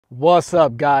What's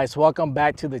up, guys? Welcome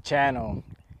back to the channel.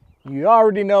 You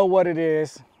already know what it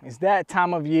is. It's that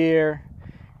time of year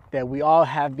that we all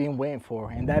have been waiting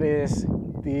for, and that is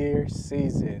deer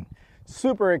season.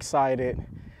 Super excited,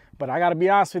 but I gotta be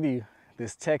honest with you,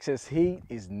 this Texas heat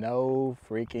is no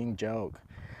freaking joke.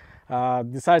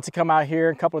 Decided to come out here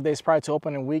a couple of days prior to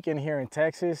opening weekend here in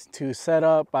Texas to set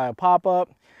up a pop-up,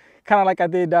 kind of like I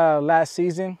did last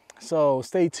season. So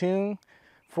stay tuned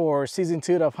for season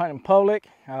 2 of Hunting Public.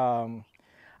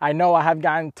 I know I have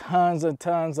gotten tons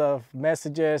of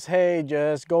messages. Hey,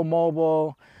 just go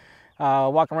mobile,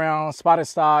 walk around, spotted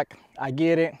stock. I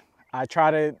get it. I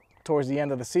tried it towards the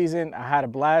end of the season. I had a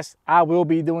blast. I will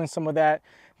be doing some of that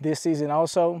this season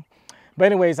also. But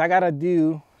anyways, I gotta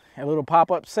do a little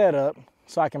pop-up setup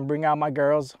so I can bring out my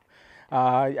girls.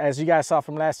 As you guys saw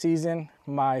from last season,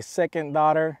 my second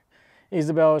daughter,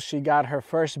 Isabel, she got her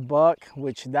first buck,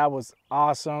 which that was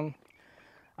awesome.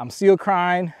 I'm still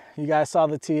crying. You guys saw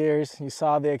the tears, you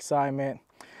saw the excitement.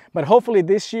 But hopefully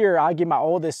this year I'll get my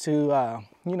oldest to,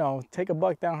 you know, take a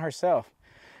buck down herself.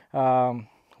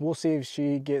 We'll see if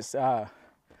she gets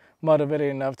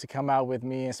motivated enough to come out with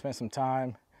me and spend some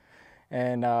time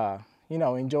and, you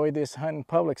know, enjoy this hunting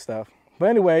public stuff. But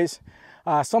anyways,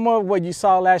 some of what you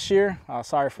saw last year,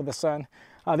 sorry for the sun.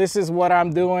 This is what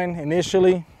I'm doing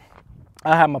initially.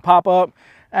 I have my pop-up,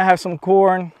 I have some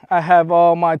corn, I have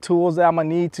all my tools that I'm gonna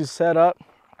need to set up.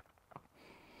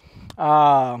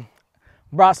 Brought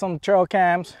some trail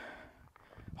cams.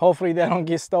 Hopefully they don't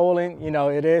get stolen. You know,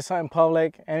 it is hunting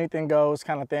public, anything goes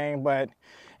kind of thing. But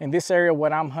in this area,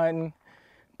 when I'm hunting,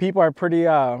 people are pretty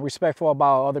respectful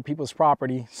about other people's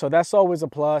property. So that's always a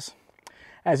plus.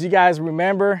 As you guys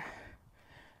remember,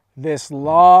 this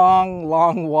long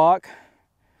walk,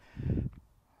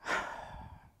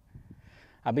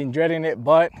 I've been dreading it,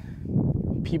 but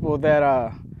people that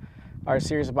are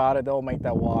serious about it, they'll make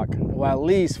that walk. Well, at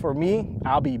least for me,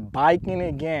 I'll be biking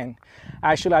again.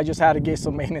 Actually, I just had to get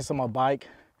some maintenance on my bike.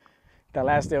 The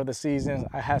last day of the season,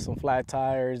 I had some flat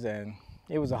tires and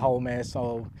it was a whole mess.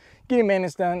 So getting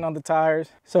maintenance done on the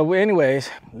tires. So anyways,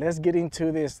 let's get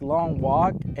into this long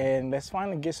walk and let's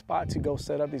find a good spot to go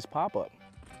set up this pop-up.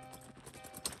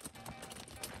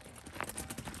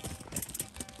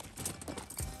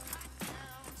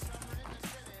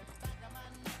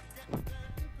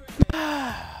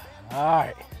 All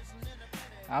right,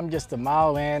 I'm just a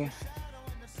mile in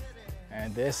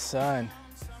and this sun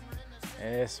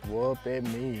is whooping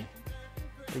me.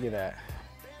 Look at that,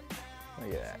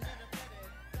 look at that.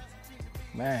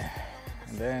 Man,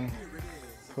 and then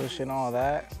pushing all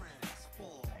that,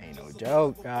 ain't no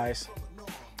joke, guys.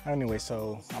 Anyway,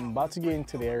 so I'm about to get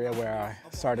into the area where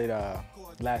I started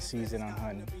last season on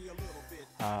hunting.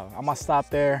 I'm gonna stop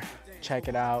there, check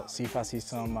it out, see if I see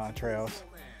some trails.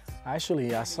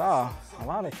 Actually, I saw a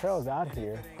lot of trails out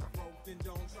here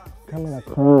coming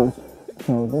across.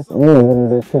 So this is a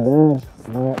little bit too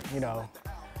bad, but you know,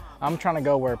 I'm trying to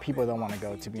go where people don't want to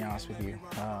go, to be honest with you.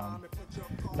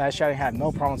 Last year I had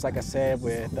no problems, like I said,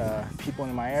 with people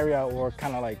in my area or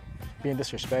kind of like being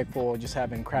disrespectful, just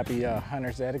having crappy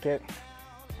hunter's etiquette.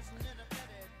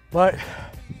 But,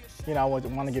 you know, I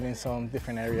want to get in some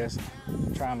different areas,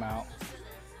 try them out,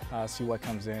 see what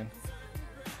comes in.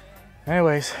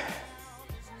 Anyways,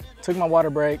 took my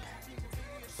water break,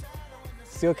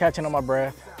 still catching on my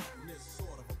breath,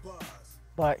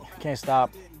 but can't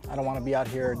stop. I don't want to be out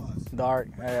here dark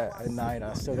at night.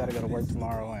 I still got to go to work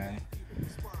tomorrow and,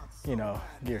 you know,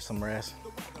 get some rest.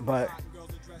 But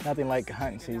nothing like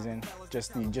hunting season.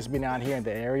 Just being out here in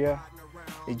the area,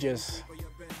 it just,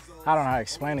 I don't know how to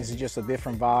explain it. It's just a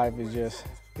different vibe. It's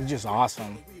just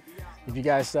awesome. If you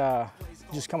guys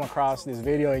just come across this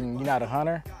video and you're not a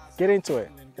hunter, get into it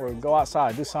or go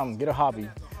outside, do something, get a hobby.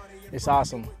 It's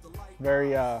awesome.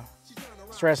 Very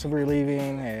stress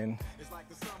relieving, and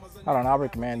I don't know, I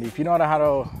recommend it. If you don't know how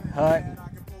to hunt,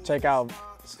 check out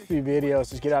a few videos,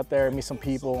 just get out there, meet some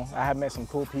people. I have met some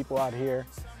cool people out here.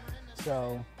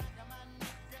 So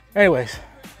anyways,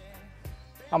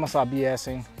 I'm gonna stop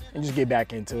BSing and just get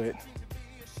back into it.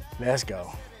 Let's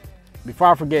go. Before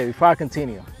I forget, before I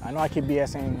continue, I know I keep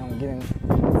BSing, I'm getting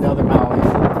the other mile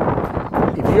in.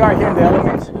 If you are here in the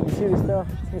elements, you see this stuff?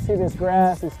 You see this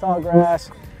grass, this tall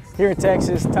grass? Here in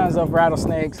Texas, tons of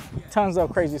rattlesnakes, tons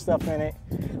of crazy stuff in it.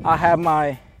 I have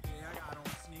my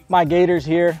gators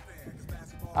here.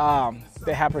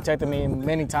 They have protected me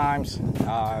many times.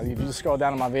 If you just scroll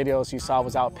down on my videos, you saw I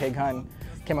was out pig hunting,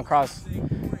 came across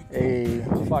a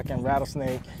fucking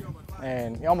rattlesnake,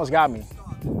 and it almost got me.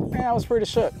 Man, I was pretty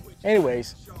shook.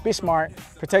 Anyways, be smart,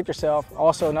 protect yourself.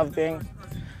 Also, another thing,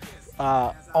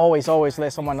 Always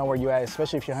let someone know where you at,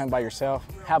 especially if you're hunting by yourself.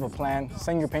 Have a plan.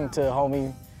 Send your ping to a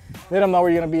homie. Let them know where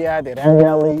you're gonna be at area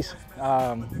at least.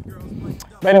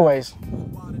 But anyways,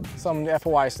 some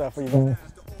FOI stuff for you.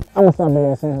 I'm gonna stop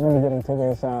being since let me get into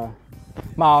this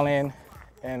mile in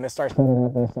and let's start setting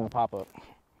up this pop-up.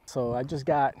 So I just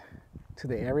got to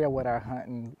the area where I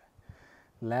hunting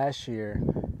last year,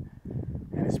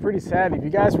 and it's pretty sad. If you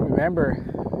guys remember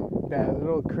that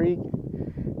little creek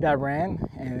that ran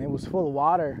and it was full of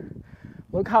water,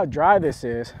 look how dry this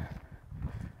is.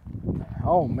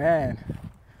 Oh man,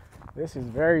 this is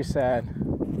very sad.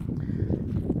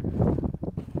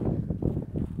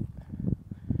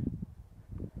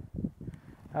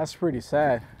 That's pretty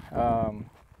sad.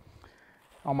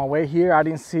 On my way here, I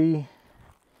didn't see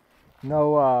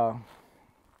no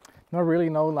I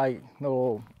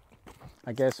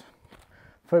guess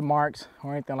foot marks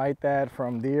or anything like that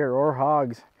from deer or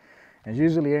hogs. And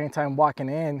usually anytime walking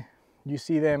in, you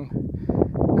see them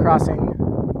crossing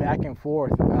back and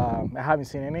forth. I haven't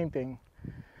seen anything.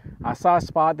 I saw a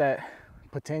spot that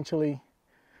potentially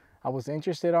I was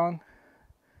interested on,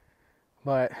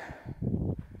 but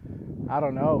I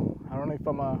don't know. I don't know if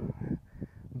I'm gonna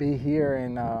be here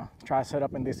and try to set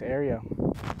up in this area.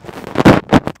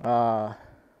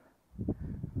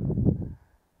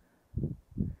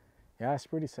 Yeah, it's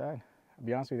pretty sad. To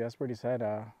be honest with you, that's pretty sad.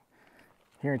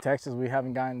 Here in Texas, we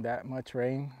haven't gotten that much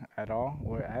rain at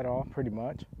all, pretty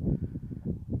much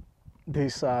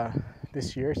this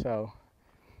year. So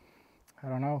I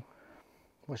don't know.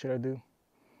 What should I do?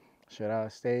 Should I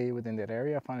stay within that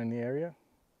area, find a new area?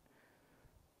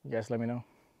 You guys let me know.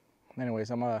 Anyways,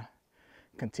 I'm gonna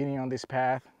continue on this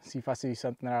path, see if I see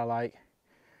something that I like.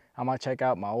 I might check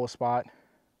out my old spot.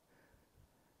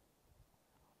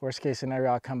 Worst case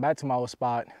scenario, I'll come back to my old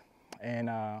spot and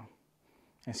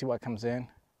see what comes in.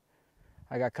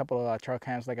 I got a couple of trail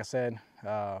cams, like I said.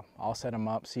 I'll set them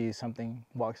up, see if something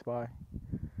walks by,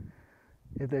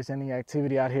 if there's any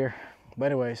activity out here. But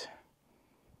anyways,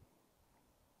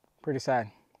 pretty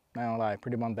sad, not gonna lie,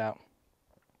 pretty bummed out.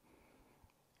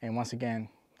 And once again,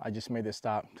 I just made this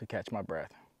stop to catch my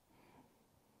breath.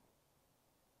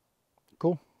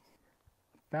 Cool.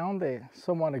 Found a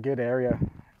somewhat a good area,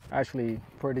 actually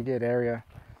pretty good area.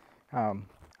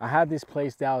 I had this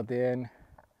place out in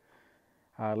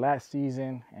last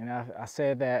season, and I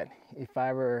said that if I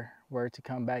ever were to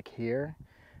come back here,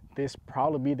 this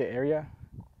probably be the area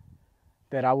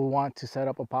that I would want to set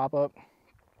up a pop-up.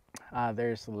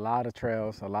 There's a lot of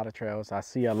trails. I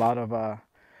see a lot of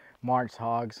marked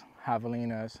hogs,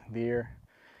 javelinas, deer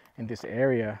in this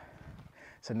area.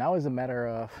 So now it's a matter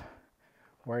of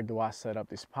where do I set up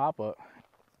this pop-up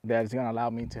that is gonna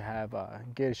allow me to have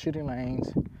good shooting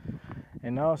lanes,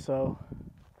 and also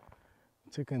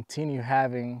to continue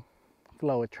having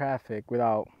flow of traffic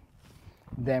without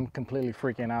them completely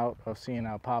freaking out of seeing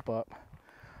a pop-up.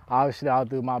 Obviously, I'll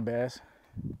do my best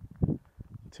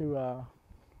to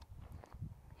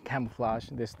camouflage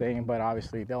this thing, but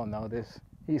obviously they'll know this.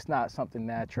 He's not something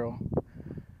natural.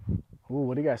 Ooh,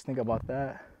 what do you guys think about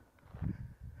that?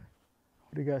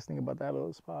 What do you guys think about that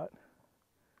little spot?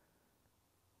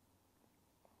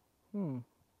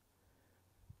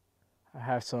 I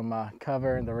have some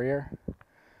cover in the rear,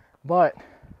 but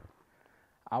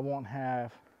I won't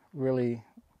have really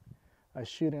a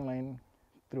shooting lane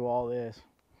through all this.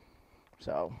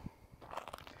 So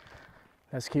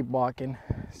let's keep walking,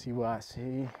 see what I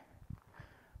see.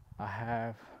 I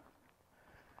have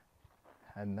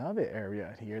another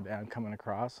area here that I'm coming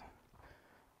across.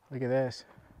 Look at this.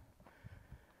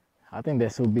 I think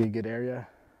this will be a good area,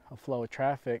 a flow of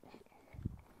traffic.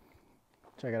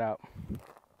 Check it out.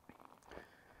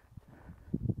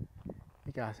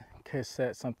 You guys could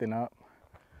set something up.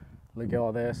 Look at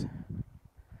all this.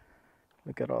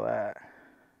 Look at all that.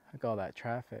 Look at all that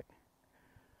traffic.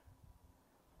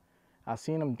 I've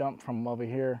seen them dump from over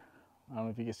here. I don't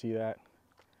know if you can see that.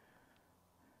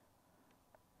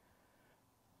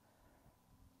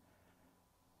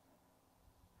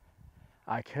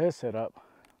 I could set up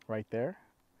right there.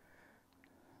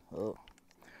 Oh,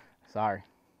 sorry.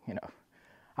 You know,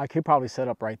 I could probably set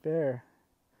up right there,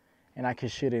 and I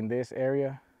could shoot in this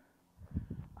area.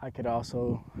 I could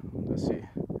also, let's see.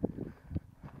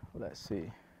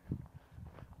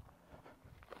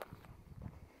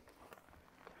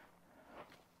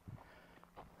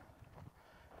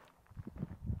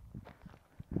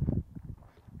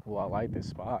 Oh, I like this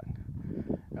spot.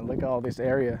 And look at all this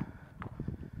area.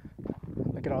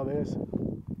 Look at all this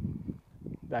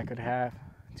that I could have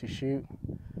to shoot.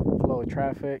 Flow of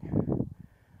traffic.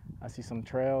 I see some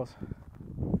trails.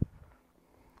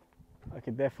 I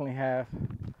could definitely have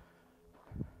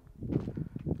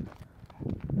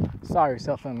Sorry,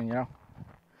 self-filming, you know.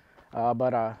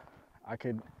 But I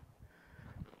could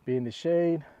be in the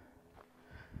shade.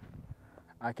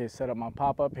 I could set up my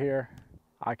pop-up here.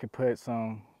 I could put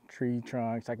some tree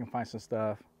trunks. I can find some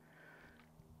stuff,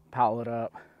 pile it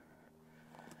up,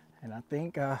 and I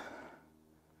think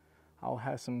I'll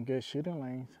have some good shooting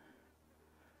lanes.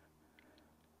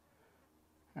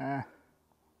 I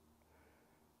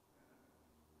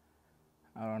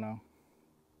don't know.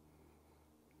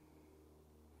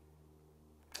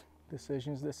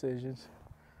 Decisions.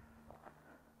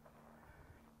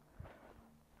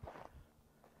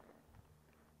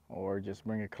 Or just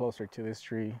bring it closer to this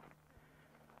tree.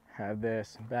 Have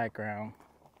this background.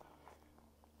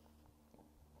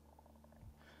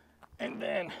 And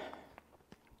then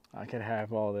I could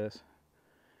have all this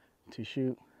to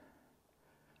shoot.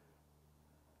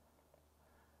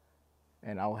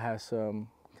 And I'll have some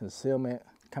concealment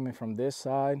coming from this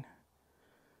side.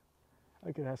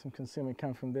 I could have some concealment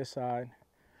coming from this side,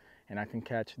 and I can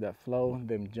catch that flow,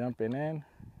 them jumping in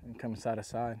and coming side to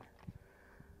side.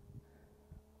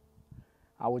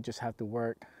 I would just have to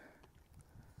work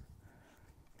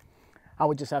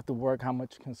how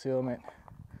much concealment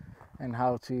and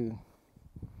how to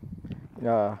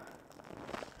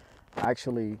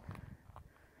actually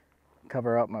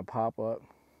cover up my pop-up.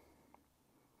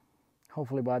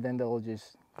 Hopefully by then they'll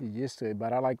just be used to it,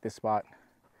 but I like this spot.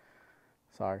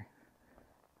 Sorry.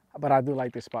 But I do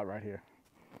like this spot right here.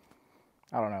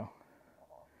 I don't know.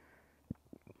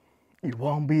 It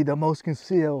won't be the most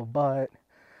concealed, but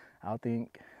I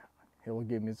think it will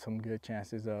give me some good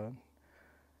chances of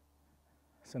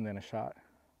sending a shot.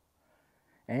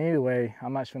 And anyway,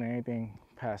 I'm not shooting anything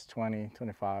past 20,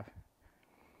 25.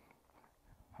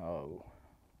 Oh,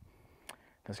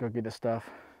 let's go get this stuff.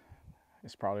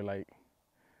 It's probably like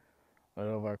a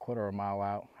little over a quarter of a mile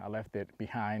out. I left it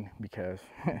behind because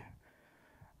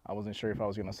I wasn't sure if I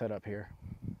was gonna set up here,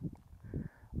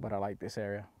 but I like this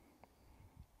area.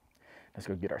 Let's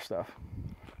go get our stuff.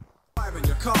 Driving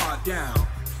your car down,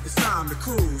 it's time to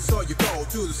cruise, so you go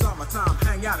to the summertime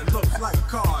hangout. It looks like a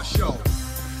car show.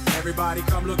 Everybody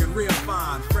come looking real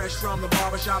fine, fresh from the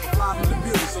barbershop, fly from the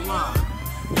beauty salon.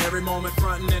 Every moment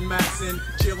frontin' and maxin',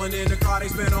 chillin' in the car, they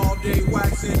spend all day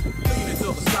waxing, leaning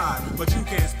to the side, but you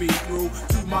can't speed through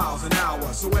 2 miles an hour,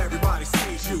 so everybody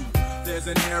sees you. There's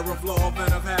an air of love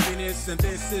and of happiness, and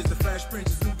this is the Fresh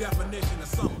Prince's new definition of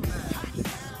summer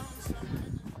madness.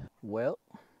 Well,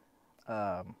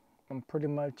 I'm pretty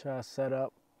much set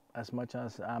up as much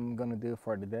as I'm gonna do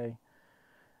for today.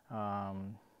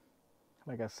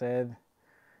 Like I said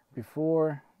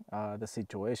before, the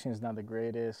situation is not the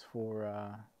greatest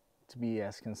for to be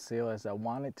as concealed as I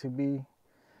want it to be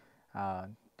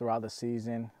throughout the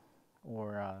season,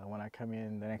 or when I come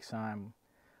in the next time,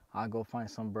 I'll go find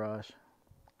some brush,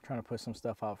 trying to put some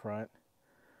stuff out front.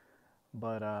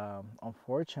 But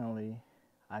unfortunately,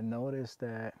 I noticed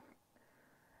that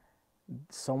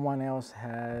someone else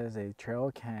has a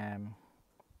trail cam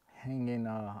hanging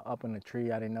up in the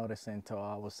tree. I didn't notice it until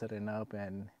I was setting up,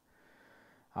 and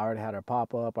I already had her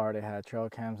pop up. I already had trail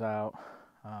cams out.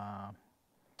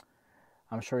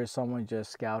 I'm sure it's someone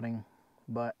just scouting,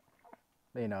 but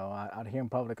you know, out here in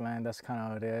public land, that's kind of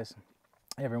how it is.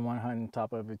 Everyone hunting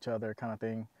top of each other, kind of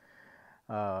thing.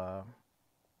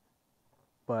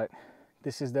 But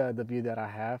this is the view that I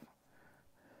have.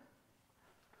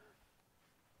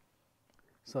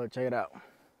 So check it out.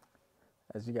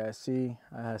 As you guys see,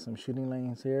 I have some shooting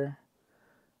lanes here.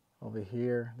 Over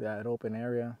here, that open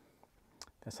area.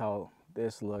 That's how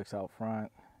this looks out front.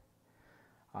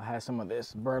 I have some of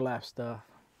this burlap stuff,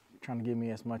 trying to give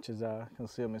me as much as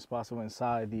concealment as possible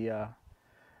inside the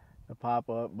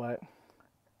pop-up. But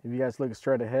if you guys look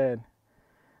straight ahead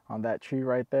on that tree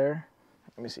right there,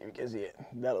 let me see if you can see it.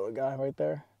 That little guy right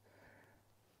there.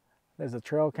 There's a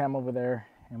trail cam over there,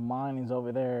 and mine is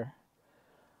over there.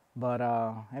 But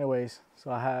anyways,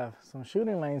 so I have some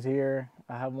shooting lanes here.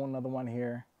 I have another one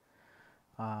here.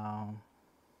 So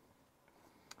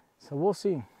we'll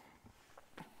see.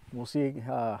 We'll see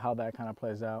how that kind of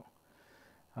plays out.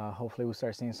 Hopefully we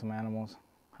start seeing some animals.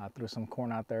 I threw some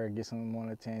corn out there, get some more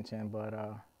attention.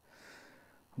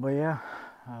 But yeah,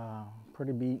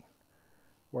 pretty beat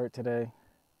work today.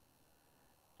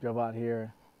 Drove out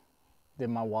here, did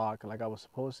my walk like I was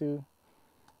supposed to,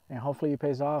 and hopefully it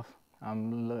pays off.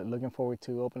 I'm looking forward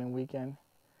to opening weekend.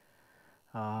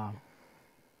 But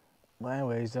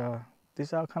anyways, this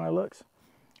is how it kind of looks.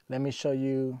 Let me show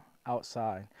you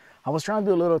outside. I was trying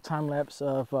to do a little time lapse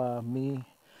of me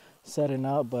setting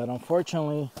up, but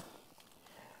unfortunately,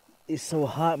 it's so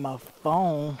hot, my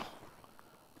phone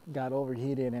got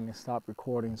overheated and it stopped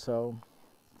recording. So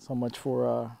much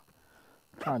for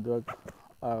trying to do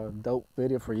a dope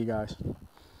video for you guys.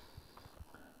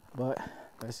 But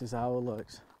that's just how it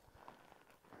looks.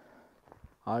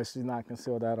 Obviously not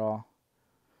concealed at all.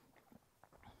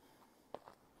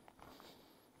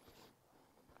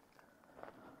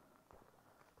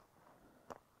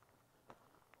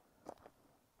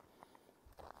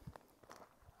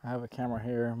 I have a camera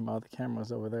here, my other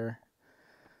camera's over there.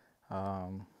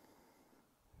 And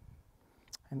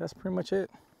that's pretty much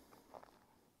it.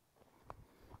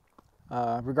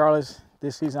 Regardless,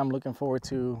 this season I'm looking forward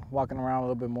to walking around a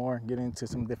little bit more, getting into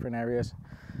some different areas.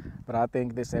 But I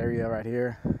think this area right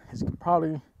here is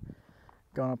probably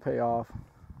gonna pay off,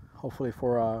 hopefully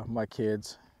for my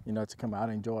kids, you know, to come out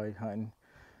and enjoy hunting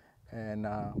and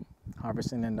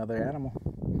harvesting another animal.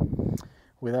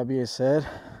 With that being said,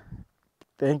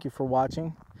 thank you for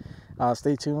watching.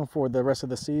 Stay tuned for the rest of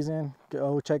the season.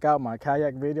 Go check out my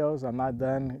kayak videos. I'm not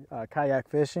done kayak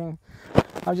fishing.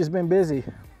 I've just been busy.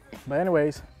 But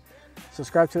anyways,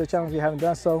 subscribe to the channel if you haven't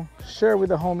done so. Share with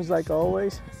the homies like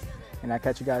always. And I'll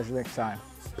catch you guys next time.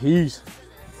 Peace.